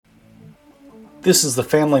This is the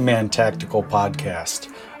Family Man Tactical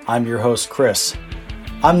Podcast. I'm your host, Chris.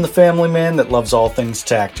 I'm the family man that loves all things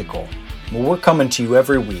tactical. Well, we're coming to you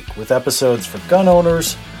every week with episodes for gun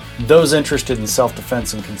owners, those interested in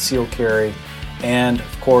self-defense and concealed carry, and,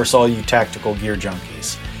 of course, all you tactical gear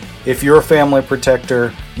junkies. If you're a family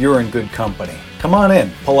protector, you're in good company. Come on in,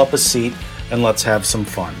 pull up a seat, and let's have some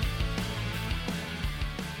fun.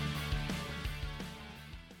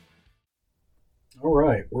 All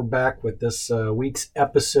right, we're back with this week's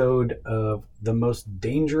episode of the most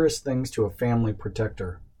dangerous things to a family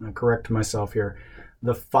protector. I'll correct myself here.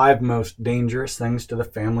 The 5 most dangerous things to the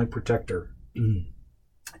family protector.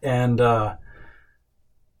 And I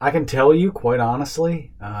can tell you, quite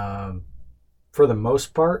honestly, for the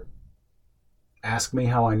most part, ask me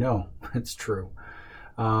how I know. It's true.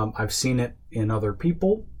 I've seen it in other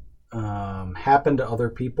people. Happen to other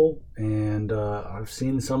people, and I've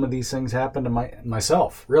seen some of these things happen to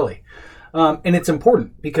myself, really. And it's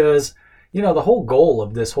important because, you know, the whole goal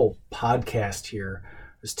of this whole podcast here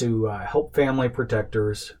is to help family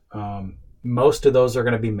protectors. Most of those are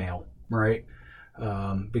going to be male, right?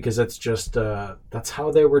 Because that's just, that's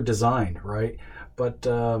how they were designed, right? But,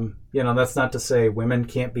 you know, that's not to say women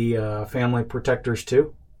can't be family protectors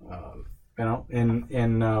too. You know,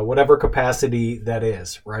 in whatever capacity that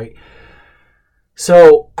is, right?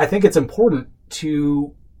 So I think it's important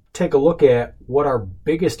to take a look at what our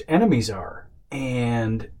biggest enemies are.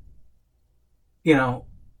 And, you know,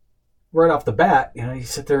 right off the bat, you know, you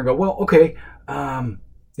sit there and go, well, okay,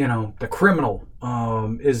 you know, the criminal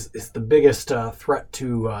is the biggest threat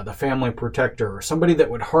to the family protector, or somebody that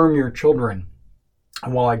would harm your children.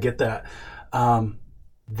 And while I get that,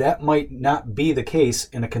 that might not be the case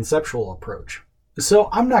in a conceptual approach. So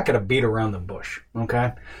I'm not going to beat around the bush,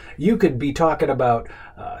 okay? You could be talking about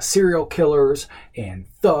serial killers and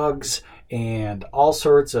thugs and all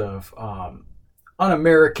sorts of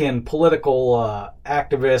un-American political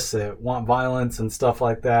activists that want violence and stuff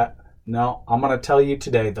like that. No, I'm going to tell you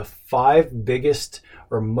today the 5 biggest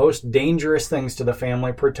or most dangerous things to the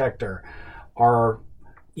family protector are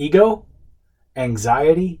ego,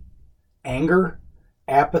 anxiety, anger,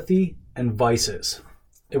 apathy, and vices.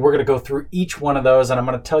 And we're going to go through each one of those, and I'm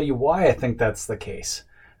going to tell you why I think that's the case.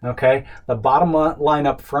 Okay? The bottom line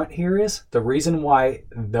up front here is the reason why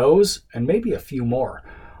those, and maybe a few more,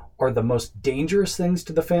 are the most dangerous things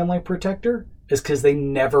to the family protector is because they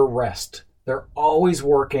never rest. They're always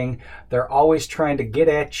working. They're always trying to get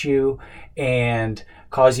at you and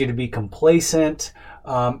cause you to be complacent,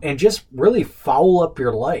 and just really foul up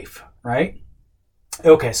your life, right?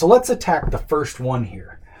 Okay, so let's attack the first one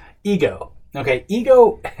here. Ego. Okay,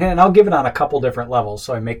 ego, and I'll give it on a couple different levels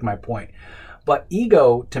so I make my point. But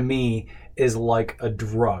ego, to me, is like a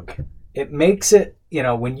drug. It makes it, you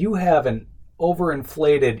know, when you have an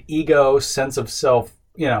overinflated ego, sense of self,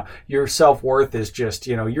 you know, your self-worth is just,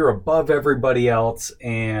 you know, you're above everybody else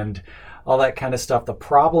and all that kind of stuff. The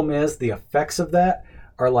problem is the effects of that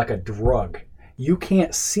are like a drug. You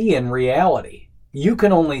can't see in reality. You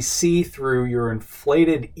can only see through your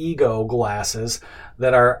inflated ego glasses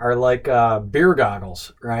that are like beer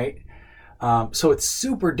goggles, right? So it's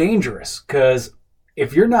super dangerous because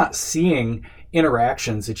if you're not seeing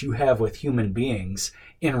interactions that you have with human beings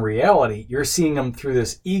in reality, you're seeing them through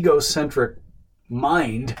this egocentric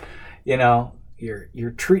mind. You know,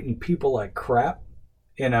 you're treating people like crap.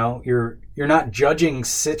 You know, you're not judging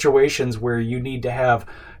situations where you need to have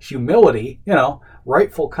humility, you know,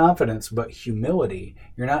 rightful confidence, but humility.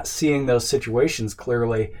 You're not seeing those situations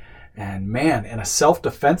clearly. And man, in a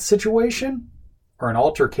self-defense situation or an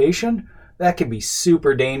altercation, that can be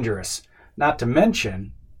super dangerous. Not to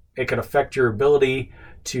mention, it could affect your ability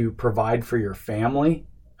to provide for your family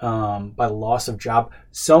by the loss of job.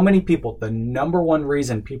 So many people, the number one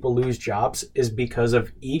reason people lose jobs is because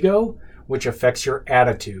of ego, which affects your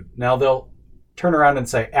attitude. Now they'll turn around and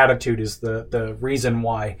say attitude is the reason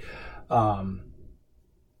why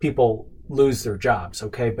people lose their jobs,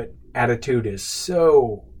 okay? But attitude is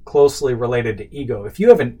so closely related to ego. If you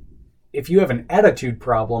have an attitude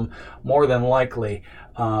problem, more than likely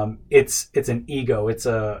it's an ego. It's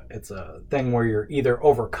a thing where you're either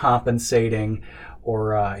overcompensating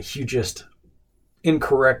or you just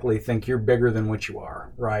incorrectly think you're bigger than what you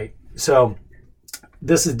are, right? So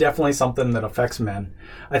this is definitely something that affects men.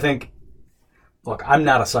 I think, look, I'm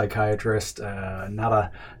not a psychiatrist,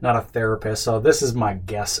 not a therapist, so this is my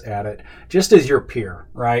guess at it. Just as your peer,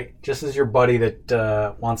 right? Just as your buddy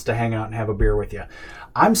that wants to hang out and have a beer with you.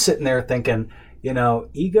 I'm sitting there thinking, you know,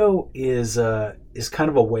 ego is kind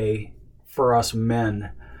of a way for us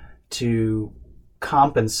men to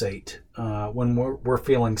compensate when we're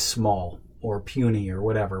feeling small, or puny or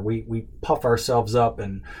whatever. We puff ourselves up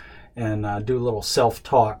and do a little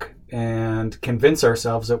self-talk and convince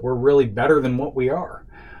ourselves that we're really better than what we are,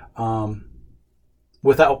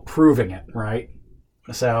 without proving it, right?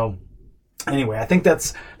 So anyway, I think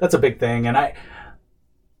that's a big thing. And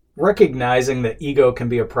recognizing that ego can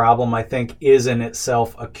be a problem, I think, is in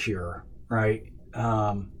itself a cure, right?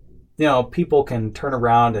 People can turn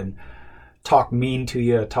around and talk mean to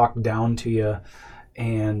you, talk down to you,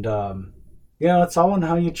 and it's all in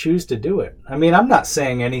how you choose to do it. I mean, I'm not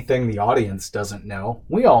saying anything the audience doesn't know.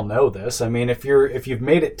 We all know this. I mean, if you've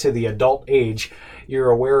made it to the adult age, you're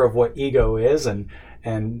aware of what ego is and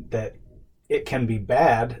that it can be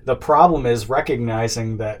bad. The problem is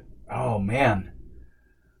recognizing that, oh man,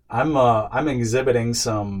 I'm exhibiting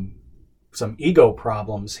some ego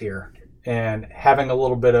problems here, and having a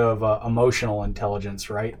little bit of emotional intelligence,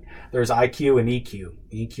 right? There's IQ and EQ.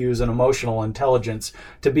 EQ is an emotional intelligence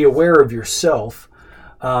to be aware of yourself.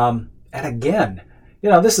 And again,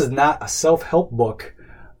 this is not a self-help book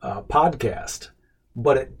podcast,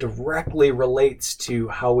 but it directly relates to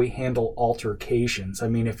how we handle altercations. I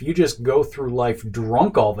mean, if you just go through life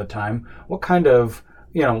drunk all the time, what kind of,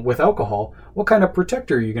 with alcohol, what kind of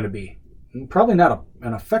protector are you going to be? Probably not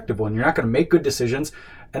an effective one. You're not going to make good decisions,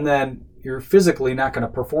 and then you're physically not going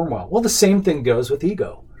to perform well. Well, the same thing goes with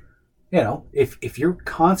ego. If you're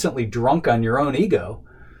constantly drunk on your own ego,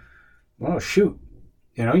 well, shoot,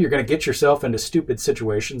 you're going to get yourself into stupid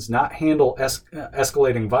situations, not handle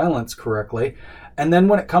escalating violence correctly. And then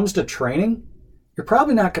when it comes to training, you're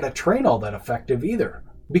probably not going to train all that effective either,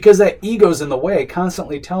 because that ego's in the way,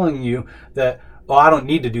 constantly telling you that, well, I don't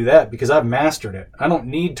need to do that because I've mastered it. I don't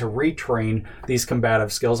need to retrain these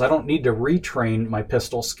combative skills. I don't need to retrain my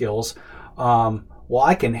pistol skills. Well,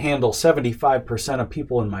 I can handle 75% of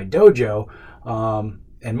people in my dojo,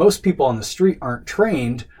 and most people on the street aren't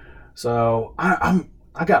trained, so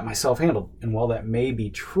I got myself handled. And while that may be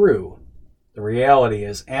true, the reality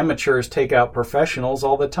is amateurs take out professionals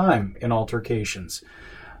all the time in altercations.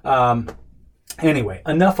 Anyway,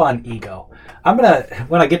 enough on ego.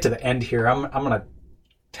 When I get to the end here, I'm gonna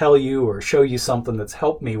tell you or show you something that's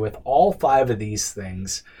helped me with all 5 of these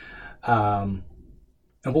things. And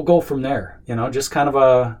we'll go from there, just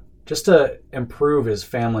to improve as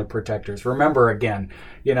family protectors. Remember, again,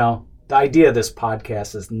 the idea of this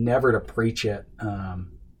podcast is never to preach at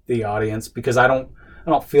the audience, because I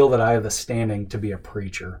don't feel that I have the standing to be a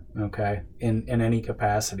preacher, okay, in any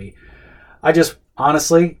capacity. I just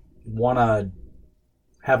honestly want to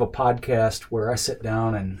have a podcast where I sit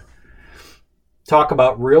down and talk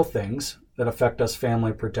about real things that affect us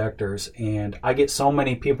family protectors. And I get so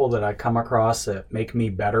many people that I come across that make me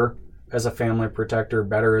better as a family protector,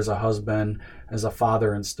 better as a husband, as a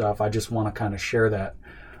father and stuff. I just want to kind of share that.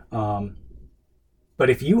 But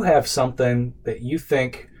if you have something that you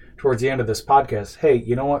think towards the end of this podcast, hey,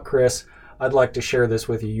 you know what, Chris, I'd like to share this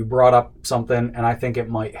with you. You brought up something and I think it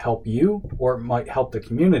might help you or it might help the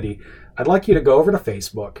community. I'd like you to go over to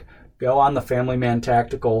Facebook, go on the Family Man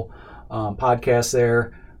Tactical podcast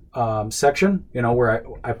there. Section, where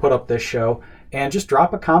I put up this show, and just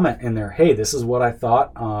drop a comment in there. Hey, this is what I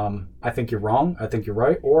thought. I think you're wrong. I think you're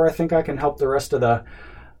right. Or I think I can help the rest of the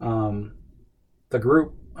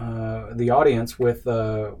group, the audience with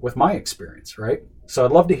my experience, right? So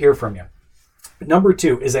I'd love to hear from you. Number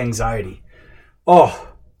 2 is anxiety.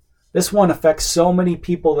 Oh, this one affects so many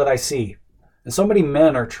people that I see. And so many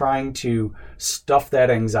men are trying to stuff that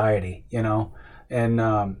anxiety,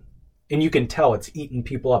 and you can tell it's eating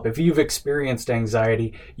people up. If you've experienced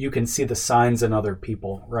anxiety, you can see the signs in other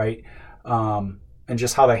people, right? And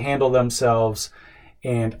just how they handle themselves.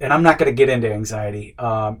 And I'm not going to get into anxiety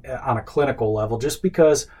on a clinical level just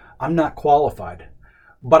because I'm not qualified.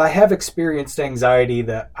 But I have experienced anxiety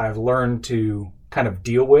that I've learned to kind of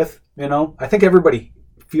deal with, I think everybody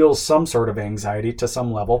feels some sort of anxiety to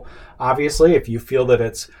some level. Obviously, if you feel that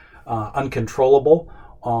it's uncontrollable,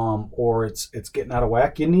 or it's getting out of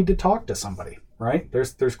whack, you need to talk to somebody, right?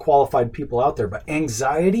 There's qualified people out there, but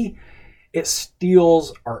anxiety, it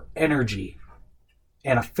steals our energy.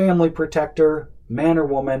 And a family protector, man or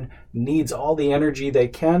woman, needs all the energy they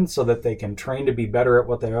can so that they can train to be better at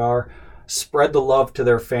what they are, spread the love to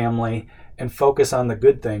their family, and focus on the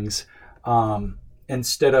good things,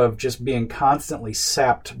 instead of just being constantly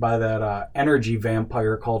sapped by that energy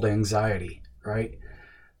vampire called anxiety, right?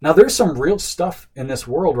 Now, there's some real stuff in this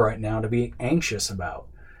world right now to be anxious about.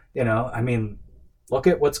 Look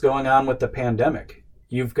at what's going on with the pandemic.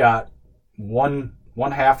 You've got one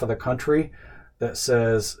half of the country that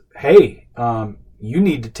says, hey, you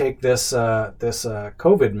need to take this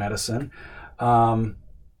COVID medicine.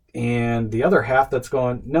 and the other half that's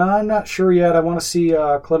going, no, I'm not sure yet. I want to see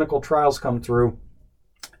clinical trials come through.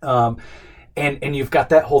 And you've got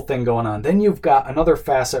that whole thing going on. Then you've got another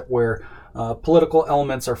facet where political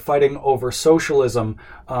elements are fighting over socialism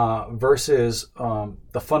versus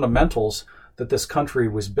the fundamentals that this country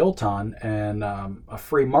was built on, and a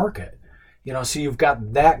free market. So you've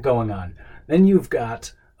got that going on. Then you've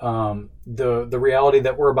got the reality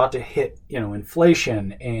that we're about to hit,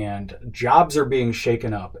 inflation, and jobs are being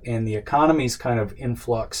shaken up, and the economy's kind of in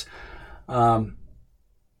flux.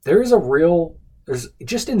 There's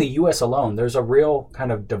just in the U.S. alone, there's a real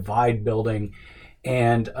kind of divide building,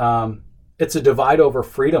 and it's a divide over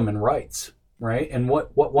freedom and rights, right? And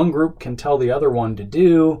what one group can tell the other one to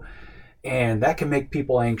do, and that can make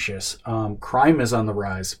people anxious. Crime is on the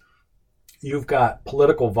rise. You've got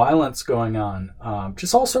political violence going on,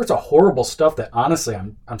 just all sorts of horrible stuff that honestly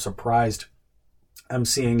I'm surprised I'm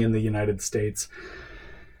seeing in the United States.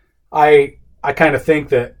 I kind of think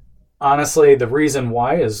that honestly the reason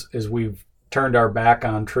why is we've turned our back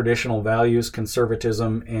on traditional values,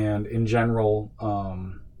 conservatism, and in general,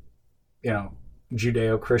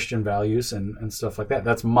 Judeo-Christian values and stuff like that.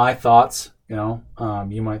 That's my thoughts. You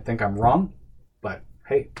might think I'm wrong, but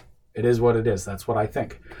hey, it is what it is. That's what I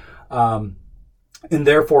think. And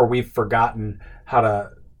therefore, we've forgotten how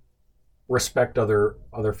to respect other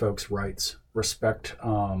folks' rights, respect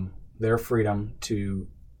their freedom to,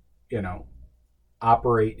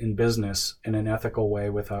 operate in business in an ethical way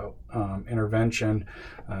without intervention,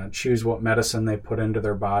 choose what medicine they put into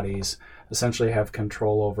their bodies, essentially have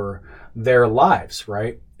control over their lives,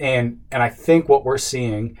 right? And I think what we're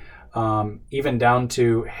seeing, even down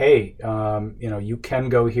to, hey, you can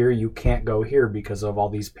go here, you can't go here because of all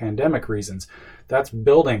these pandemic reasons. That's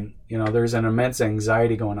building, there's an immense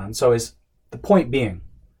anxiety going on. So is the point being,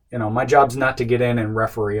 my job's not to get in and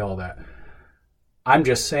referee all that. I'm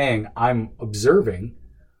just saying I'm observing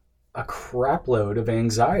a crap load of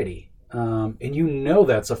anxiety. And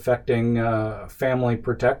that's affecting family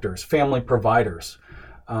protectors, family providers.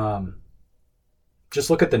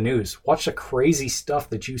 Just look at the news. Watch the crazy stuff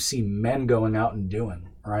that you see men going out and doing,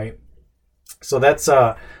 right? So that's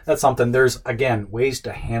something. There's, again, ways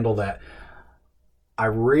to handle that. I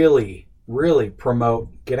really, really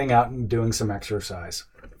promote getting out and doing some exercise.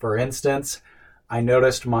 For instance, I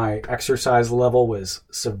noticed my exercise level was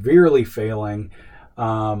severely failing,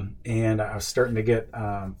 and I was starting to get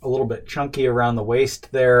a little bit chunky around the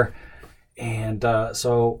waist there. And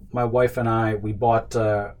so my wife and I, we bought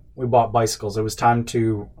bicycles. It was time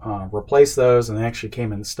to replace those, and they actually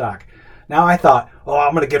came in stock. Now I thought,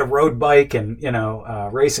 I'm going to get a road bike and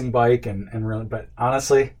racing bike and really, but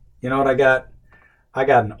honestly, you know what I got? I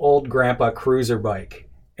got an old grandpa cruiser bike.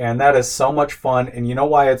 And that is so much fun. And you know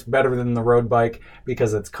why it's better than the road bike?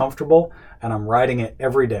 Because it's comfortable, and I'm riding it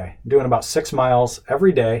every day. I'm doing about 6 miles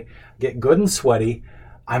every day, get good and sweaty.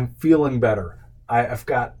 I'm feeling better. I've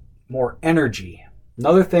got more energy.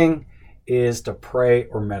 Another thing is to pray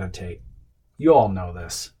or meditate. You all know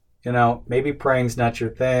this. Maybe praying's not your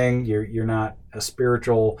thing. You're not a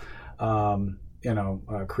spiritual,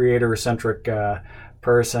 creator-centric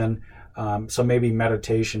person. So maybe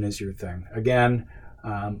meditation is your thing. Again,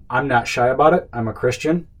 I'm not shy about it. I'm a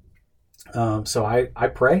Christian. So I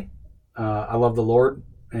pray. I love the Lord,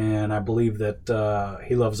 and I believe that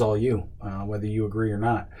he loves all you, whether you agree or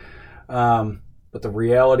not. But the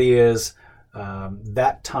reality is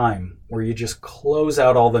that time where you just close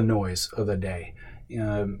out all the noise of the day,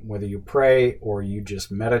 whether you pray or you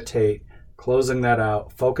just meditate, closing that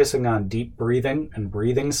out, focusing on deep breathing and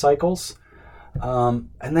breathing cycles, and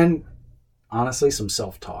then honestly some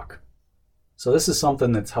self-talk. So this is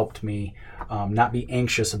something that's helped me not be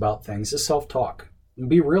anxious about things, is self-talk. And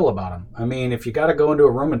be real about them. I mean, if you got to go into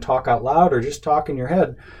a room and talk out loud or just talk in your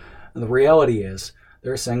head, the reality is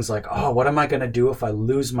there's things like, what am I going to do if I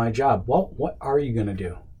lose my job? Well, what are you going to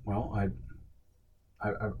do? Well,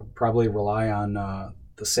 I probably rely on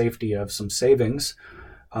the safety of some savings.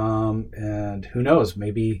 And who knows,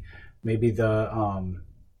 maybe the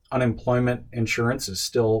unemployment insurance is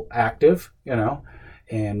still active,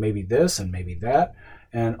 and maybe this and maybe that.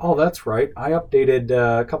 And, that's right. I updated,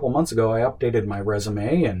 a couple months ago, I updated my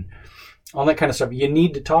resume and all that kind of stuff. You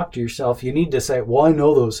need to talk to yourself. You need to say, well, I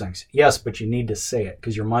know those things. Yes, but you need to say it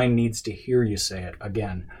because your mind needs to hear you say it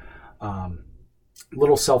again.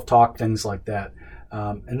 Little self-talk, things like that.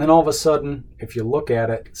 And then all of a sudden, if you look at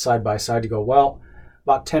it side by side, you go, well,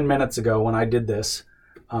 about 10 minutes ago when I did this,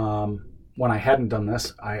 when I hadn't done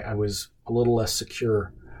this, I was a little less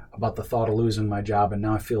secure about the thought of losing my job, and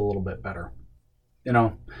now I feel a little bit better.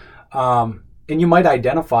 And you might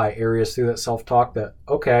identify areas through that self-talk that,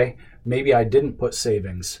 okay, maybe I didn't put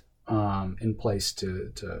savings in place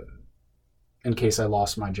to in case I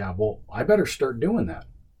lost my job. Well, I better start doing that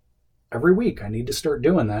every week. I need to start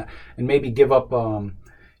doing that, and maybe give up,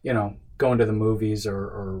 going to the movies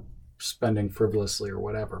or spending frivolously or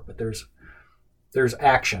whatever. But there's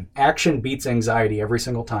action. Action beats anxiety every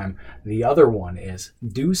single time. The other one is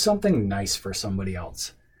do something nice for somebody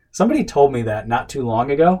else. Somebody told me that not too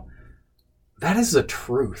long ago. That is the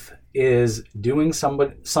truth, is doing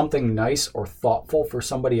something nice or thoughtful for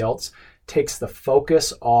somebody else takes the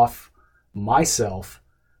focus off myself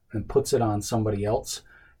and puts it on somebody else.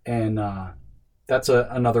 And that's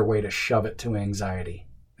another way to shove it to anxiety,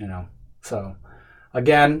 So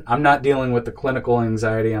again, I'm not dealing with the clinical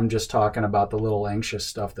anxiety. I'm just talking about the little anxious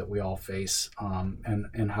stuff that we all face,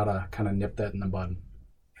 and how to kind of nip that in the bud.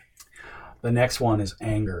 The next one is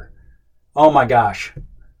anger. Oh my gosh.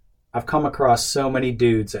 I've come across so many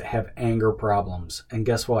dudes that have anger problems. And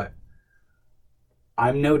guess what?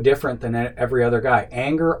 I'm no different than every other guy.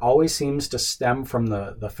 Anger always seems to stem from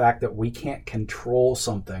the fact that we can't control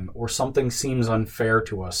something, or something seems unfair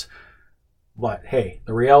to us. But hey,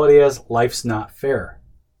 the reality is life's not fair.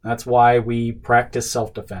 That's why we practice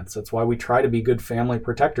self-defense. That's why we try to be good family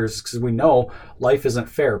protectors, because we know life isn't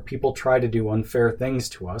fair. People try to do unfair things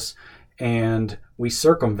to us, and we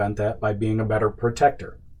circumvent that by being a better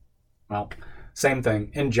protector. Well, same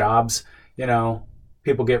thing in jobs.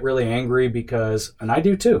 People get really angry because, and I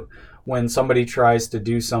do too, when somebody tries to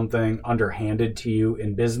do something underhanded to you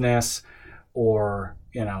in business, or,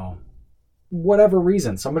 whatever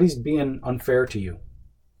reason, somebody's being unfair to you,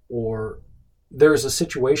 or there's a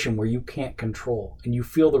situation where you can't control and you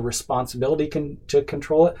feel the responsibility to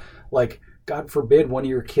control it. Like, God forbid one of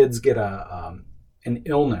your kids get an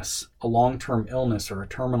illness, a long-term illness or a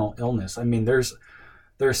terminal illness. I mean, there's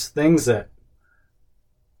things that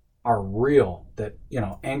are real that,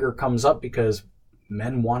 anger comes up because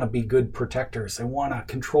men want to be good protectors. They want to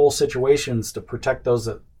control situations to protect those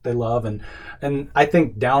that they love. And I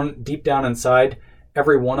think deep down inside,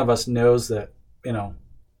 every one of us knows that,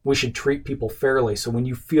 we should treat people fairly. So when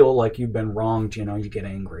you feel like you've been wronged, you get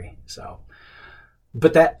angry. So,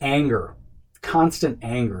 but that anger, constant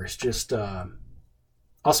anger, is just,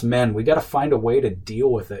 us men, we got to find a way to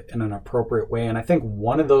deal with it in an appropriate way. And I think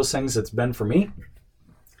one of those things that's been for me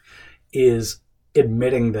is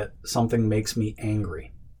admitting that something makes me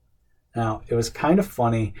angry. Now, it was kind of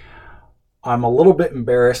funny. I'm a little bit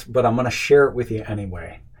embarrassed, but I'm going to share it with you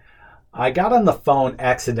anyway. I got on the phone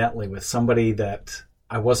accidentally with somebody that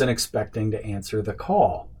I wasn't expecting to answer the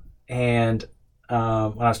call. And when I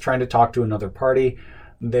was trying to talk to another party,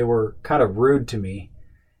 they were kind of rude to me.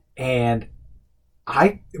 And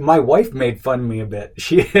my wife made fun of me a bit.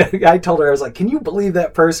 I told her, I was like, can you believe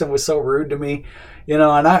that person was so rude to me? And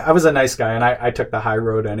I was a nice guy, and I took the high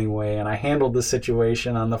road anyway, and I handled the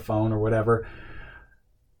situation on the phone or whatever.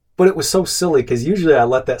 But it was so silly, because usually I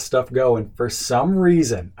let that stuff go, and for some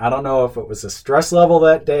reason, I don't know if it was a stress level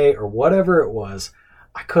that day or whatever it was,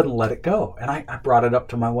 I couldn't let it go. And I brought it up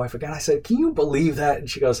to my wife again. I said, can you believe that? And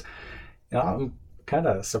she goes, I'm kind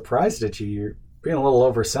of surprised at you. You're being a little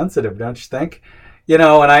oversensitive, don't you think? And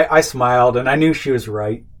I smiled, and I knew she was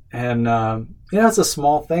right. And, it's a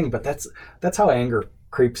small thing, but that's how anger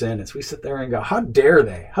creeps in, is we sit there and go, how dare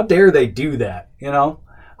they? How dare they do that?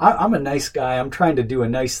 I'm a nice guy. I'm trying to do a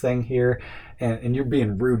nice thing here, and you're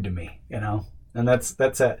being rude to me, And that's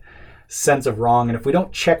that sense of wrong. And if we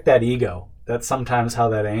don't check that ego, that's sometimes how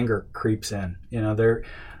that anger creeps in.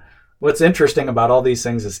 What's interesting about all these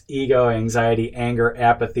things is ego, anxiety, anger,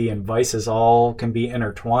 apathy, and vices all can be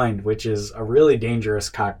intertwined, which is a really dangerous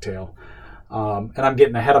cocktail. And I'm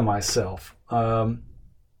getting ahead of myself.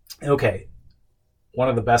 Okay. One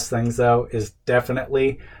of the best things, though, is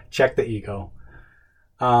definitely check the ego.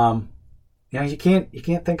 You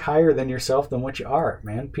can't think higher than yourself than what you are,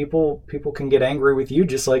 man. People can get angry with you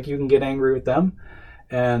just like you can get angry with them.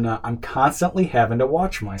 And I'm constantly having to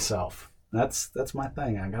watch myself. That's my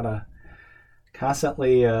thing. I gotta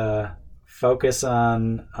constantly focus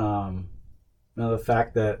on the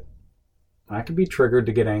fact that I can be triggered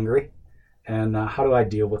to get angry, and how do I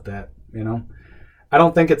deal with that? I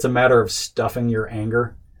don't think it's a matter of stuffing your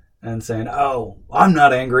anger and saying, "Oh, I'm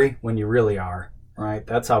not angry," when you really are. Right?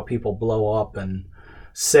 That's how people blow up and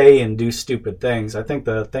say and do stupid things. I think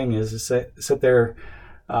the thing is to sit there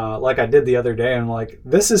like I did the other day, and I'm like,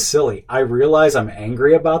 this is silly. I realize I'm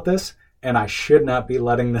angry about this, and I should not be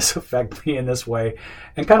letting this affect me in this way,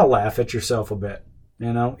 and kind of laugh at yourself a bit,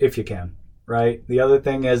 if you can, right? The other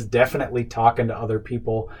thing is definitely talking to other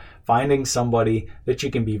people, finding somebody that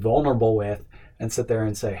you can be vulnerable with and sit there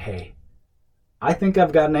and say, hey, I think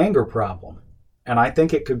I've got an anger problem. And I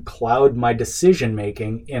think it could cloud my decision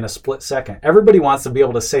making in a split second. Everybody wants to be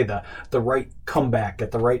able to say the right comeback at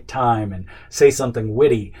the right time and say something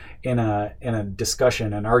witty in a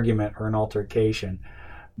discussion, an argument, or an altercation.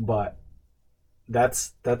 But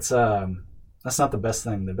that's not the best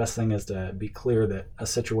thing. The best thing is to be clear that a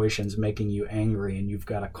situation's making you angry and you've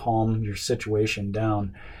got to calm your situation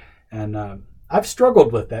down. And I've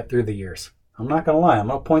struggled with that through the years. I'm not going to lie. I'm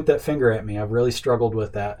going to point that finger at me. I've really struggled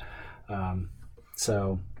with that.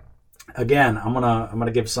 So again, I'm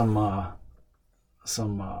gonna give some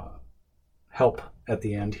help at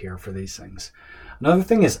the end here for these things. Another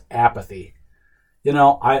thing is apathy.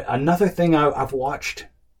 Another thing I've watched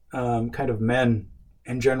kind of men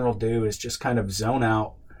in general do is just kind of zone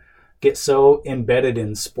out, get so embedded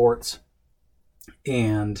in sports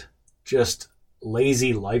and just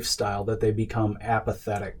lazy lifestyle that they become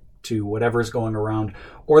apathetic to whatever's going around,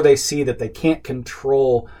 or they see that they can't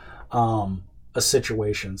control a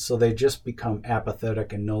situation, so they just become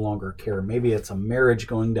apathetic and no longer care. Maybe it's a marriage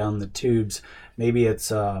going down the tubes. Maybe it's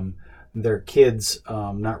their kids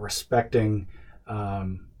not respecting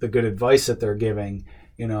the good advice that they're giving,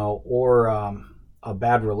 or a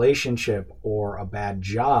bad relationship or a bad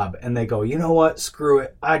job, and they go, you know what, screw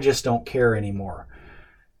it, I just don't care anymore.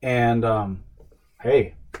 And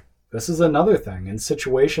hey, this is another thing. In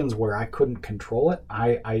situations where I couldn't control it,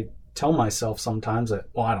 I tell myself sometimes that,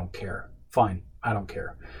 well, I don't care. Fine, I don't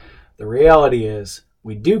care. The reality is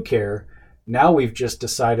we do care. Now we've just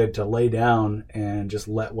decided to lay down and just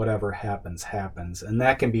let whatever happens. And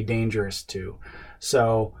that can be dangerous too.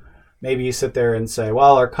 So maybe you sit there and say,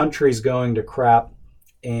 well, our country's going to crap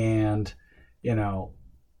and,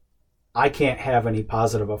 I can't have any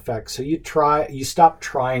positive effects. So you stop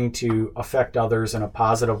trying to affect others in a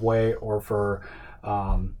positive way, or for,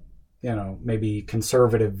 maybe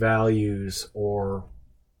conservative values or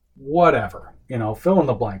whatever, fill in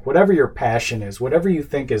the blank, whatever your passion is, whatever you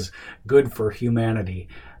think is good for humanity,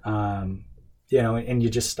 and you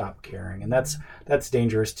just stop caring. And that's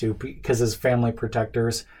dangerous too, because as family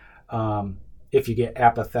protectors, if you get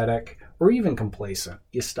apathetic or even complacent,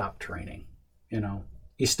 you stop training,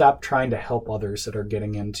 you stop trying to help others that are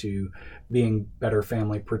getting into being better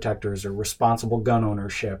family protectors or responsible gun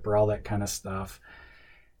ownership or all that kind of stuff.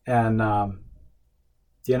 And,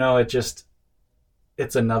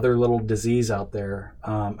 it's another little disease out there.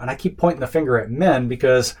 And I keep pointing the finger at men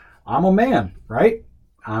because I'm a man, right?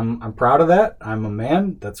 I'm proud of that. I'm a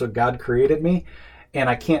man. That's what God created me. And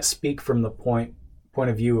I can't speak from the point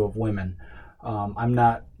of view of women. I'm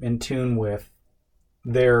not in tune with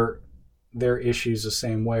their issues the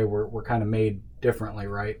same way. We're kind of made differently,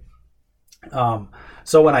 right?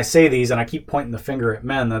 So when I say these and I keep pointing the finger at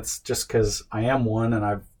men, that's just because I am one and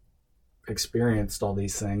I've experienced all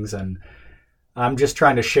these things, and I'm just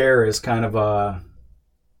trying to share as kind of a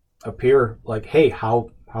peer, like, hey,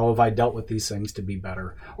 how have I dealt with these things to be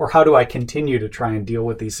better? Or how do I continue to try and deal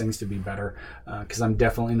with these things to be better? Because I'm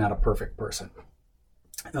definitely not a perfect person.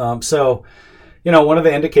 So one of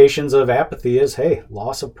the indications of apathy is, hey,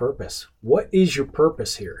 loss of purpose. What is your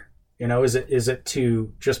purpose here? Is it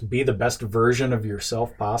to just be the best version of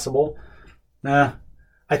yourself possible? Nah.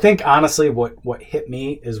 I think honestly what hit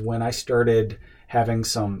me is when I started having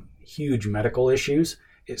some huge medical issues.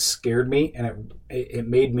 It scared me, and it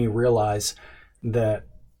made me realize that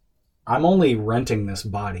I'm only renting this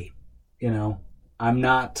body. I'm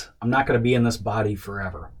not going to be in this body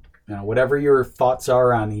forever. Whatever your thoughts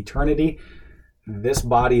are on eternity, this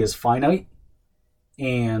body is finite,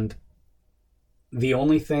 and the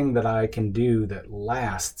only thing that I can do that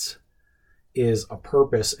lasts is a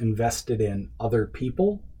purpose invested in other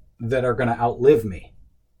people that are going to outlive me.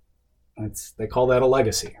 They call that a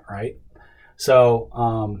legacy, right?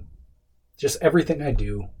 So just everything I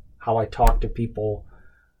do, how I talk to people,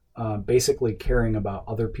 basically caring about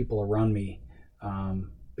other people around me,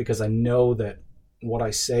 because I know that what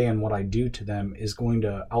I say and what I do to them is going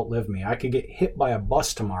to outlive me. I could get hit by a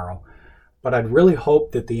bus tomorrow, but I'd really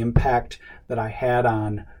hope that the impact that I had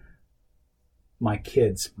on my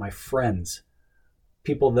kids, my friends,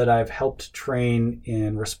 people that I've helped train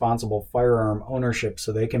in responsible firearm ownership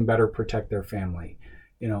so they can better protect their family,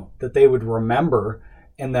 that they would remember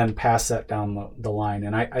and then pass that down the line.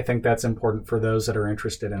 And I think that's important for those that are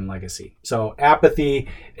interested in legacy. So apathy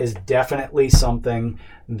is definitely something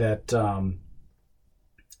that,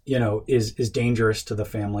 is dangerous to the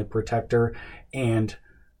family protector. And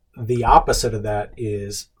the opposite of that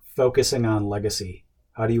is focusing on legacy.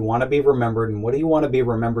 How do you want to be remembered, and what do you want to be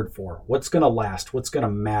remembered for? What's going to last? What's going to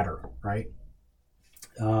matter, right?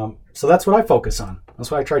 So that's what I focus on.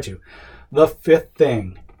 That's what I try to. The fifth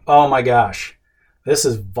thing, oh my gosh, this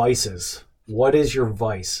is vices. What is your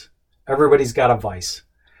vice? Everybody's got a vice.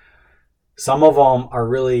 Some of them are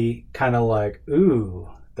really kind of like, ooh,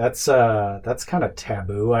 that's kind of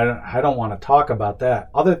taboo. I don't want to talk about that.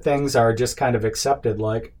 Other things are just kind of accepted,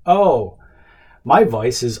 like, oh, my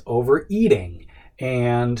vice is overeating.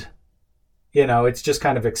 And, it's just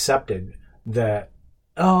kind of accepted that,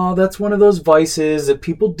 oh, that's one of those vices that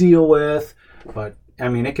people deal with. But,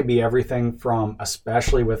 it could be everything from,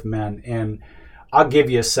 especially with men. And I'll give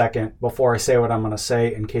you a second before I say what I'm going to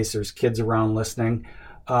say in case there's kids around listening.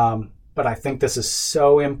 But I think this is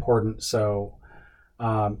so important. So,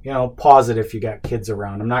 pause it if you got kids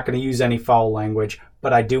around. I'm not going to use any foul language,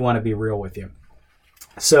 but I do want to be real with you.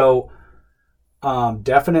 So,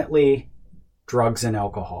 definitely drugs and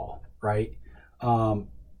alcohol, right?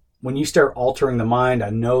 When you start altering the mind, I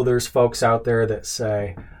know there's folks out there that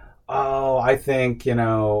say, oh, I think,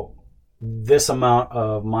 this amount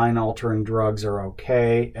of mind-altering drugs are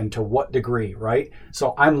okay, and to what degree, right?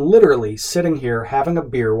 So I'm literally sitting here having a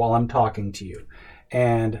beer while I'm talking to you,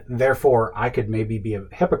 and therefore I could maybe be a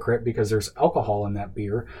hypocrite because there's alcohol in that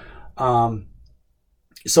beer.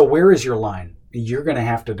 So where is your line? You're going to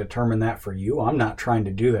have to determine that for you. I'm not trying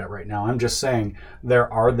to do that right now. I'm just saying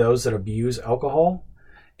there are those that abuse alcohol,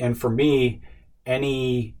 and for me,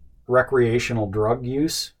 any recreational drug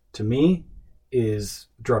use, to me, is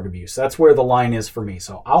drug abuse. That's where the line is for me.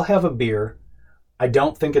 So I'll have a beer. I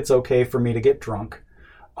don't think it's okay for me to get drunk.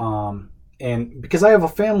 And because I have a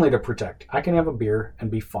family to protect, I can have a beer and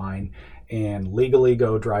be fine and legally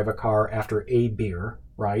go drive a car after a beer,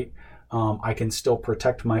 right? I can still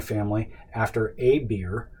protect my family after a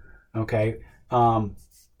beer, okay?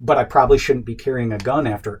 But I probably shouldn't be carrying a gun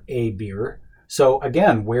after a beer. So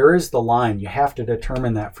again, where is the line? You have to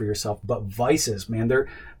determine that for yourself. But vices, man,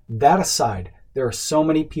 that aside, there are so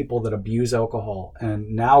many people that abuse alcohol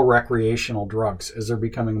and now recreational drugs as they're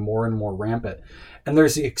becoming more and more rampant. And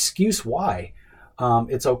there's the excuse why.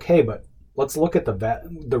 It's okay, but let's look at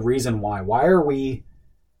the reason why. Why are we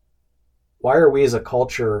as a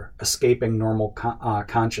culture escaping normal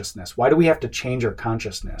consciousness? Why do we have to change our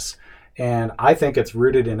consciousness? And I think it's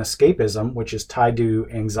rooted in escapism, which is tied to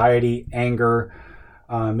anxiety, anger,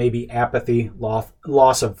 maybe apathy,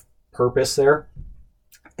 loss of purpose there.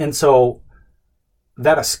 And so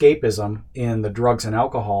that escapism in the drugs and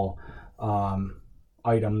alcohol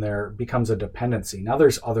item there becomes a dependency. Now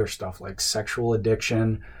there's other stuff like sexual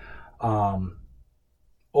addiction,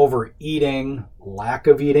 overeating, lack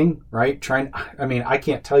of eating, right? I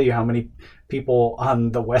can't tell you how many people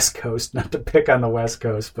on the West Coast, not to pick on the West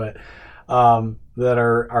Coast, but that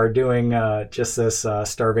are doing just this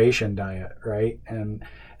starvation diet, right? And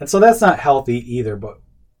so that's not healthy either, but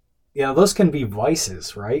those can be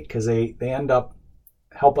vices, right? Because they end up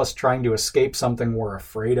help us trying to escape something we're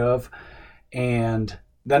afraid of. And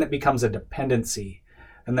then it becomes a dependency.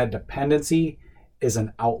 And that dependency is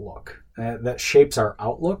an outlook that shapes our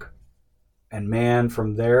outlook. And man,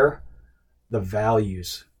 from there, the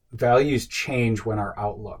values change when our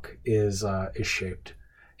outlook is shaped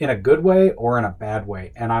in a good way or in a bad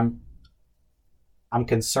way. And I'm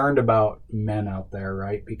concerned about men out there,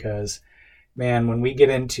 right? Because man, when we get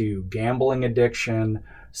into gambling addiction,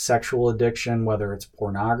 sexual addiction, whether it's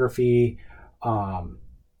pornography,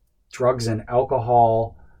 drugs and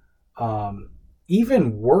alcohol,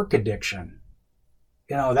 even work addiction,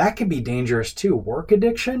 that could be dangerous too. Work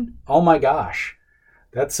addiction? Oh my gosh.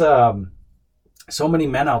 That's so many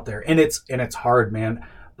men out there. And it's hard, man.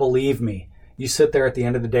 Believe me. You sit there at the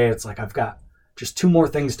end of the day, it's like, I've got just 2 more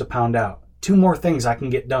things to pound out. 2 more things I can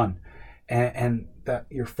get done. And that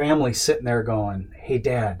your family's sitting there going, hey,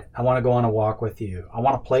 Dad, I want to go on a walk with you. I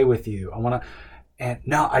want to play with you. And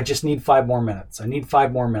no, I just need 5 more minutes. I need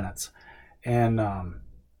 5 more minutes. And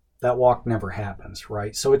that walk never happens,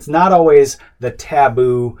 right? So it's not always the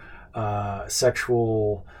taboo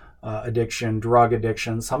sexual addiction, drug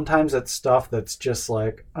addiction. Sometimes it's stuff that's just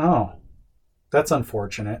like, oh, that's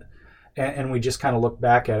unfortunate. And we just kind of look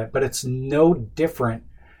back at it. But it's no different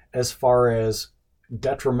as far as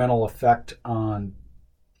detrimental effect on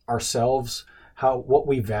ourselves, what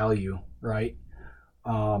we value, right?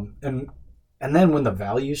 And then when the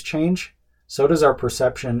values change, so does our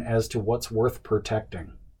perception as to what's worth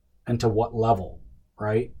protecting and to what level,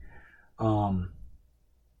 right?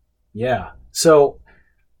 Yeah. So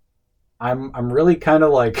I'm really kind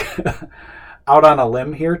of like out on a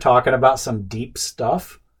limb here talking about some deep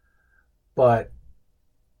stuff, but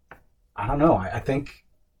I don't know. I think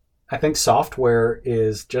software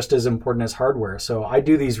is just as important as hardware. So I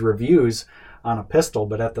do these reviews on a pistol,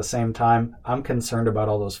 but at the same time, I'm concerned about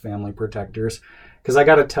all those family protectors. Because I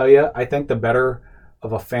got to tell you, I think the better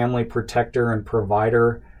of a family protector and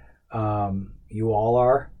provider You all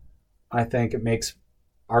are. I think it makes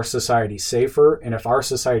our society safer. And if our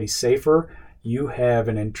society's safer, you have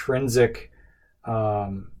an intrinsic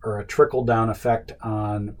or a trickle-down effect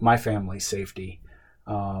on my family's safety.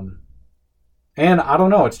 And I don't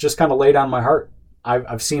know, it's just kind of laid on my heart.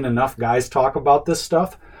 I've seen enough guys talk about this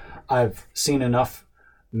stuff. I've seen enough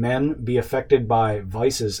men be affected by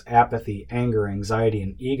vices, apathy, anger, anxiety,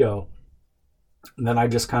 and ego. And then I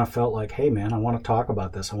just kind of felt like, hey, man, I want to talk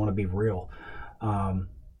about this. I want to be real.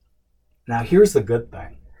 Now, here's the good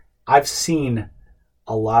thing. I've seen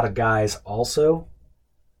a lot of guys also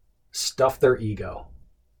stuff their ego.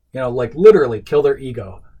 Like literally kill their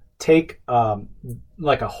ego. Take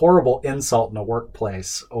like a horrible insult in a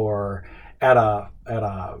workplace or at a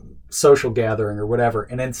social gathering or whatever,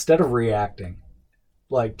 and instead of reacting,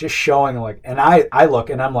 like just showing like, and I look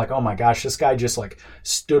and I'm like, oh my gosh, this guy just like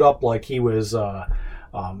stood up like he was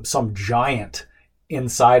some giant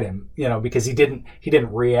inside him, because he didn't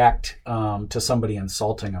react to somebody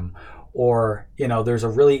insulting him, or there's a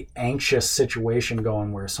really anxious situation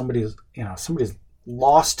going where somebody's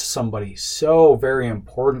lost somebody so very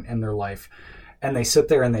important in their life, and they sit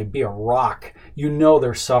there and they be a rock.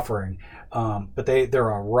 They're suffering, but they're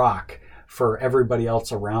a rock for everybody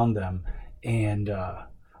else around them. And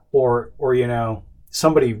or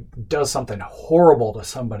somebody does something horrible to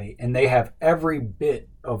somebody, and they have every bit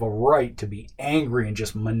of a right to be angry and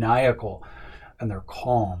just maniacal, and they're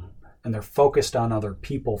calm and they're focused on other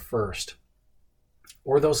people first.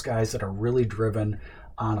 Or those guys that are really driven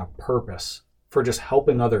on a purpose for just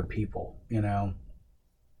helping other people, and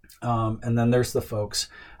then there's the folks,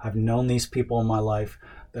 I've known these people in my life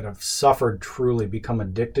that have suffered truly, become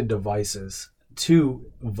addicted to vices,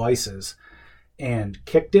 and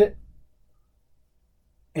kicked it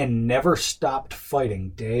and never stopped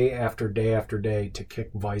fighting day after day after day to kick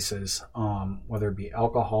vices, whether it be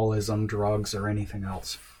alcoholism, drugs, or anything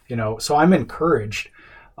else. So I'm encouraged.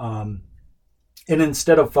 And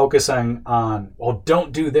instead of focusing on, well,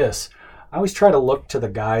 don't do this, I always try to look to the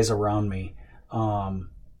guys around me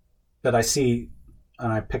that I see,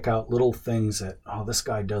 and I pick out little things that, oh, this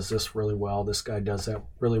guy does this really well, this guy does that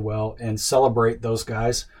really well, and celebrate those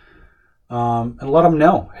guys. And let them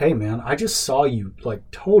know, hey, man, I just saw you like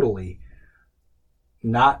totally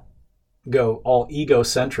not go all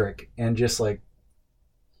egocentric and just like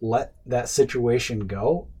let that situation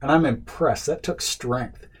go. And I'm impressed. That took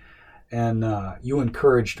strength. And you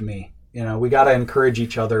encouraged me. We got to encourage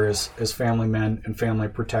each other as family men and family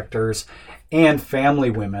protectors and family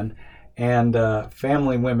women and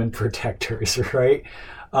family women protectors, right?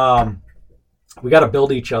 We got to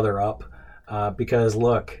build each other up because,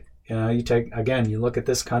 look, you look at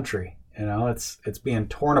this country, it's being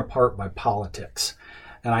torn apart by politics.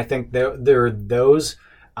 And I think there are those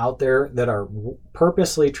out there that are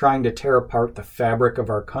purposely trying to tear apart the fabric of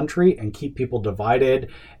our country and keep people divided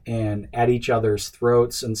and at each other's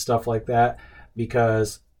throats and stuff like that,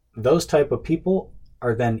 because those type of people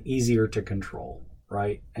are then easier to control,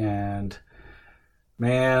 right? And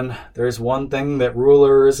man, there's one thing that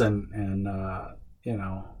rulers and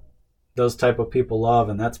those type of people love,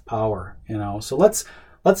 and that's power. So let's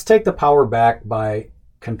take the power back by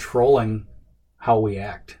controlling how we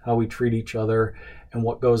act, how we treat each other, and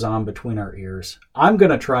what goes on between our ears. I'm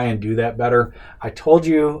going to try and do that better. I told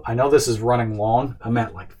you, I know this is running long. I'm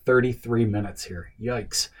at like 33 minutes here.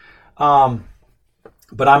 Yikes.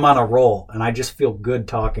 But I'm on a roll, and I just feel good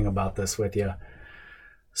talking about this with you.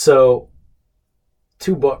 So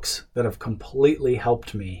 2 books that have completely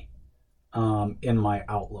helped me in my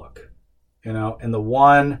outlook. And the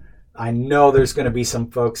one, I know there's going to be some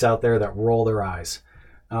folks out there that roll their eyes.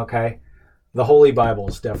 Okay. The Holy Bible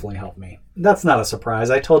has definitely helped me. That's not a surprise.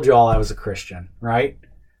 I told you all I was a Christian, right?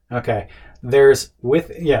 Okay.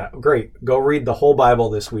 Great. Go read the whole Bible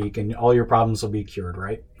this week and all your problems will be cured,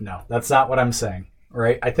 right? No, that's not what I'm saying,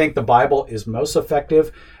 right? I think the Bible is most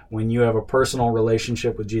effective when you have a personal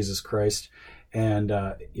relationship with Jesus Christ and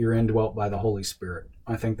you're indwelt by the Holy Spirit.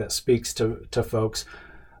 I think that speaks to folks.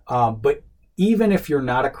 But even if you're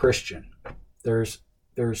not a Christian, there's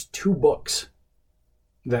 2 books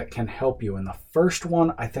that can help you. And the first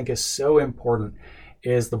one I think is so important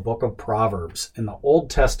is the book of Proverbs in the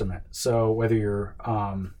Old Testament. So whether you're,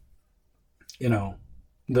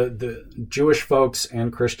 the Jewish folks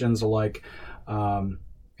and Christians alike, have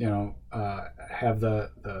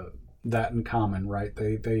that in common, right?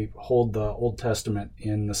 They hold the Old Testament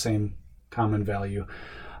in the same common value.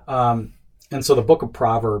 And so the book of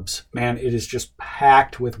Proverbs, man, it is just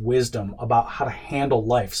packed with wisdom about how to handle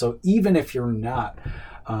life. So even if you're not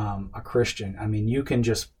a Christian, I mean, you can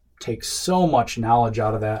just take so much knowledge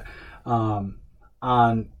out of that on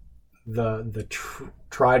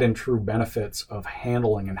tried and true benefits of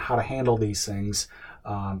handling and how to handle these things,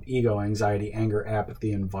 ego, anxiety, anger,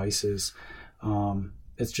 apathy, and vices.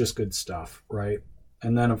 It's just good stuff, right?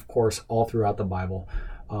 And then, of course, all throughout the Bible,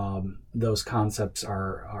 those concepts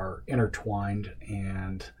are intertwined,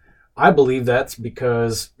 and I believe that's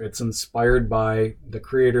because it's inspired by the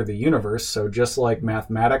creator of the universe. So just like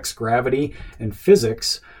mathematics, gravity, and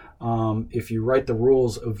physics, if you write the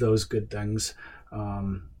rules of those good things,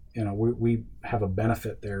 we have a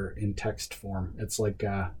benefit there in text form. It's like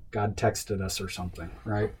God texted us or something,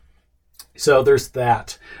 right? So there's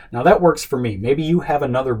that. Now that works for me. Maybe you have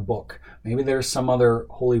another book. Maybe there's some other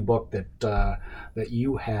holy book that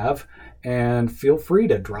you have, and feel free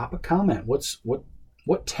to drop a comment.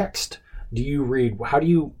 What text do you read? How do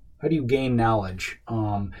you gain knowledge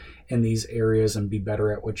in these areas and be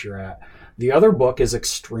better at what you're at? The other book is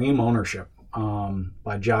Extreme Ownership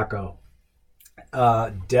by Jocko.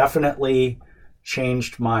 Definitely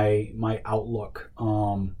changed my outlook.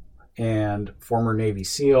 And former Navy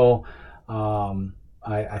SEAL.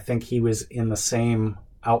 I think he was in the same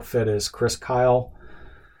outfit as Chris Kyle.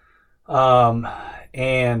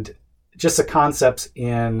 And just the concepts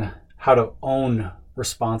in how to own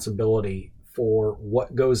responsibility for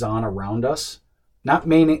what goes on around us. Not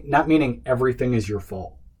meaning everything is your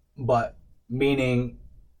fault, but meaning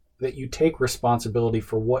that you take responsibility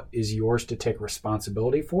for what is yours to take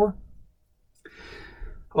responsibility for.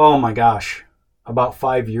 Oh my gosh. About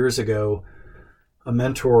 5 years ago, a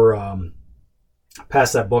mentor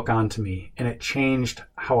passed that book on to me, and it changed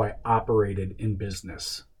how I operated in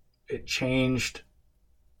business. It changed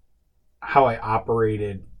how I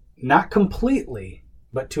operated, not completely,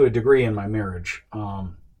 but to a degree in my marriage.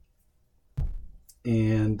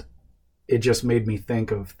 And it just made me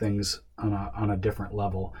think of things on a different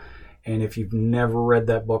level. And if you've never read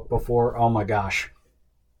that book before, oh my gosh,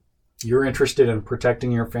 you're interested in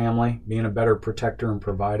protecting your family, being a better protector and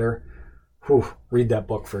provider, read that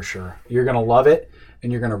book for sure. You're going to love it,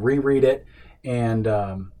 and you're going to reread it, and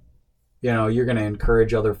you're going to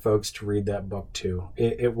encourage other folks to read that book too.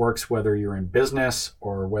 It works whether you're in business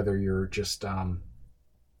or whether you're just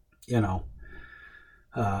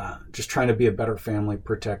just trying to be a better family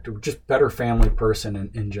protector, just better family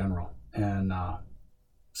person in general. And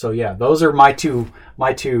so yeah, those are my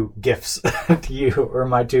two gifts to you, or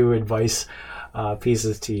my two advice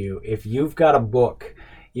pieces to you. If you've got a book,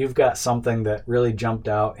 you've got something that really jumped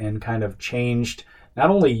out and kind of changed not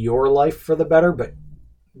only your life for the better, but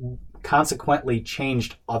consequently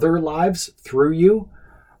changed other lives through you,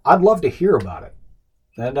 I'd love to hear about it.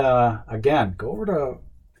 And again, go over to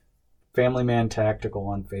Family Man Tactical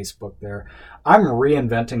on Facebook there. I'm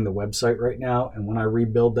reinventing the website right now, and when I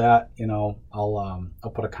rebuild that,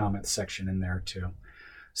 I'll put a comment section in there too.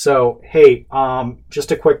 So hey,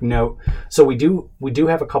 just a quick note. So we do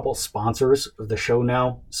have a couple sponsors of the show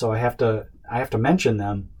now, so I have to mention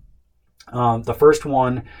them. The first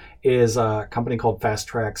one is a company called Fast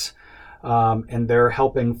Tracks, and they're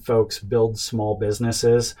helping folks build small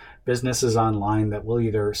businesses online that will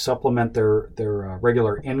either supplement their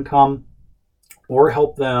regular income or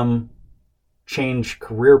help them change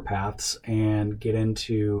career paths and get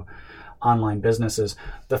into online businesses.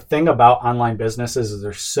 The thing about online businesses is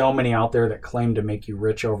there's so many out there that claim to make you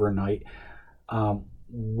rich overnight.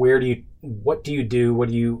 What do you do?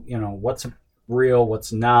 What's real?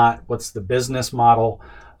 What's not? What's the business model?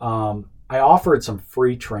 I offered some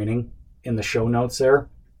free training in the show notes there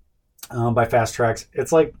by Fast Tracks.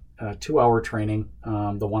 It's like a 2-hour training,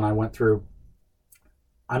 the one I went through.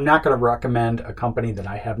 I'm not going to recommend a company that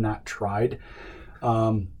I have not tried.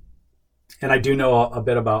 And I do know a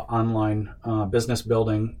bit about online business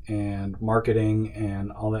building and marketing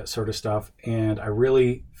and all that sort of stuff. And I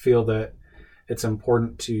really feel that it's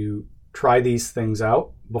important to try these things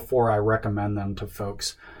out before I recommend them to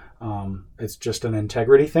folks. It's just an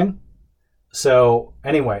integrity thing. So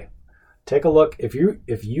anyway, take a look. If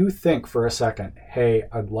you think for a second, hey,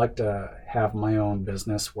 I'd like to have my own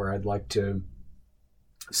business where I'd like to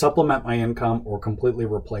supplement my income or completely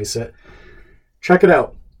replace it, check it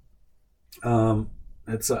out.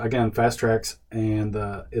 It's again Fast Tracks, and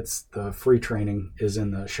the free training is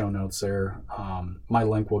in the show notes there. My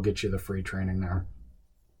link will get you the free training there.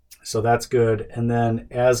 So that's good. And then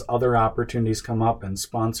as other opportunities come up and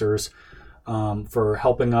sponsors for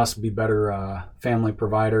helping us be better family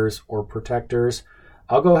providers or protectors,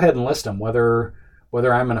 I'll go ahead and list them, whether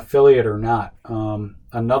I'm an affiliate or not.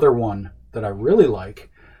 Another one that I really like,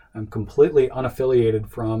 I'm completely unaffiliated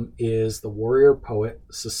from, is the Warrior Poet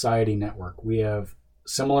Society Network. We have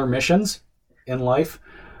similar missions in life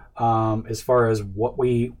as far as what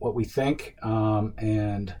we think,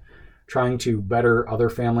 and trying to better other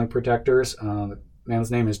family protectors. The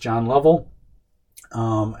man's name is John Lovell,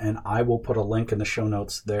 and I will put a link in the show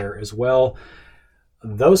notes there as well.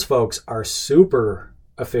 Those folks are super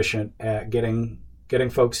efficient at getting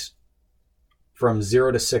folks from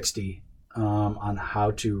 0 to 60 on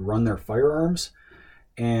how to run their firearms,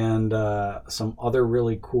 and some other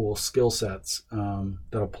really cool skill sets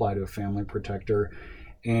that apply to a family protector.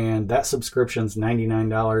 And that subscription's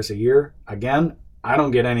 $99 a year. Again, I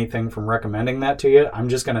don't get anything from recommending that to you. I'm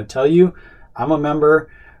just going to tell you, I'm a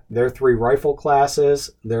member. There are 3 rifle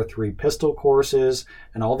classes, there are 3 pistol courses,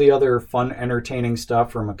 and all the other fun, entertaining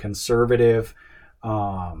stuff from a conservative,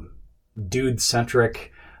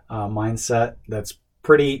 dude-centric mindset that's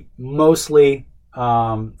pretty mostly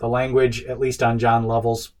the language, at least on John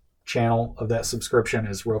Lovell's channel of that subscription,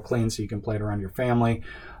 is real clean, so you can play it around your family.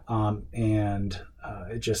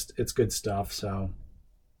 It's good stuff. So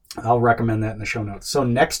I'll recommend that in the show notes. So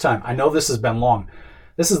next time, I know this has been long.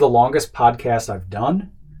 This is the longest podcast I've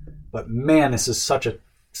done, but man, this is such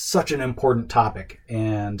an important topic,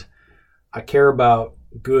 and I care about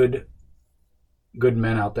good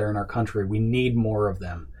men out there in our country. We need more of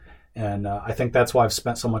them, and I think that's why I've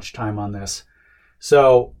spent so much time on this.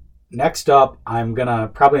 So next up,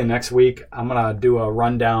 probably next week, I'm gonna do a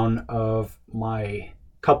rundown of my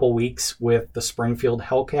couple weeks with the Springfield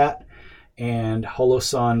Hellcat and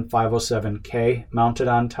Holosun 507K mounted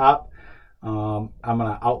on top. I'm going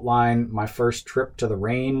to outline my first trip to the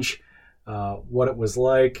range, what it was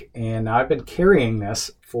like, and I've been carrying this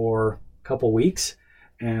for a couple weeks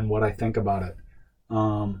and what I think about it.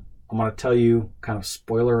 I'm going to tell you, kind of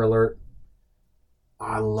spoiler alert,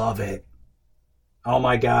 I love it. Oh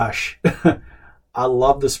my gosh. I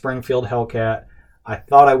love the Springfield Hellcat. I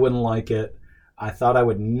thought I wouldn't like it. I thought I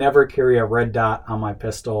would never carry a red dot on my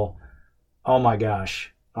pistol. Oh my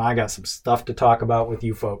gosh. I got some stuff to talk about with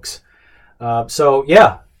you folks. So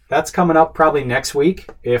yeah, that's coming up probably next week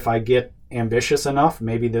if I get ambitious enough,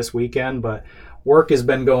 maybe this weekend, but work has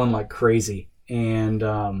been going like crazy. And,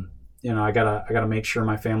 I gotta make sure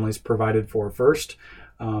my family's provided for first,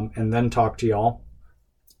 and then talk to y'all.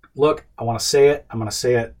 Look, I want to say it. I'm going to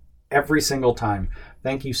say it every single time.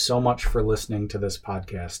 Thank you so much for listening to this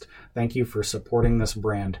podcast. Thank you for supporting this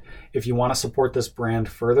brand. If you want to support this brand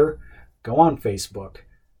further, go on Facebook.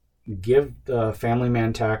 Give the Family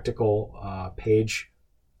Man Tactical page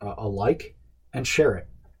a like and share it.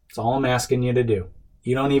 That's all I'm asking you to do.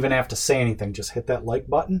 You don't even have to say anything. Just hit that like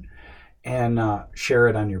button and share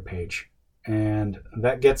it on your page. And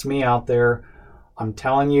that gets me out there. I'm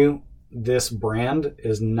telling you, this brand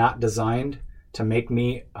is not designed to make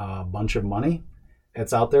me a bunch of money.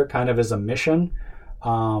 It's out there kind of as a mission,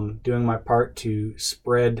 doing my part to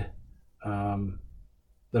spread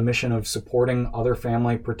the mission of supporting other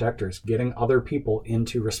family protectors, getting other people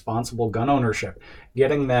into responsible gun ownership,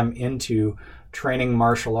 getting them into training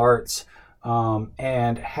martial arts,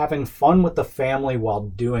 and having fun with the family while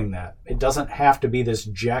doing that. It doesn't have to be this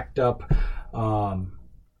jacked up,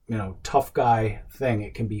 tough guy thing.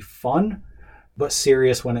 It can be fun, but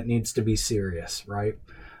serious when it needs to be serious, right?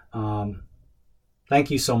 Thank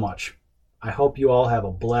you so much. I hope you all have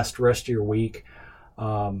a blessed rest of your week.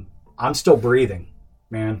 I'm still breathing,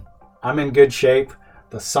 man. I'm in good shape.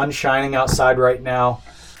 The sun's shining outside right now.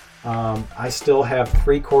 I still have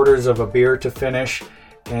 3/4 of a beer to finish,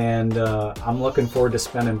 and I'm looking forward to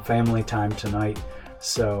spending family time tonight.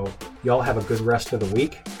 So y'all have a good rest of the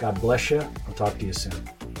week. God bless you. I'll talk to you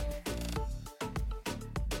soon.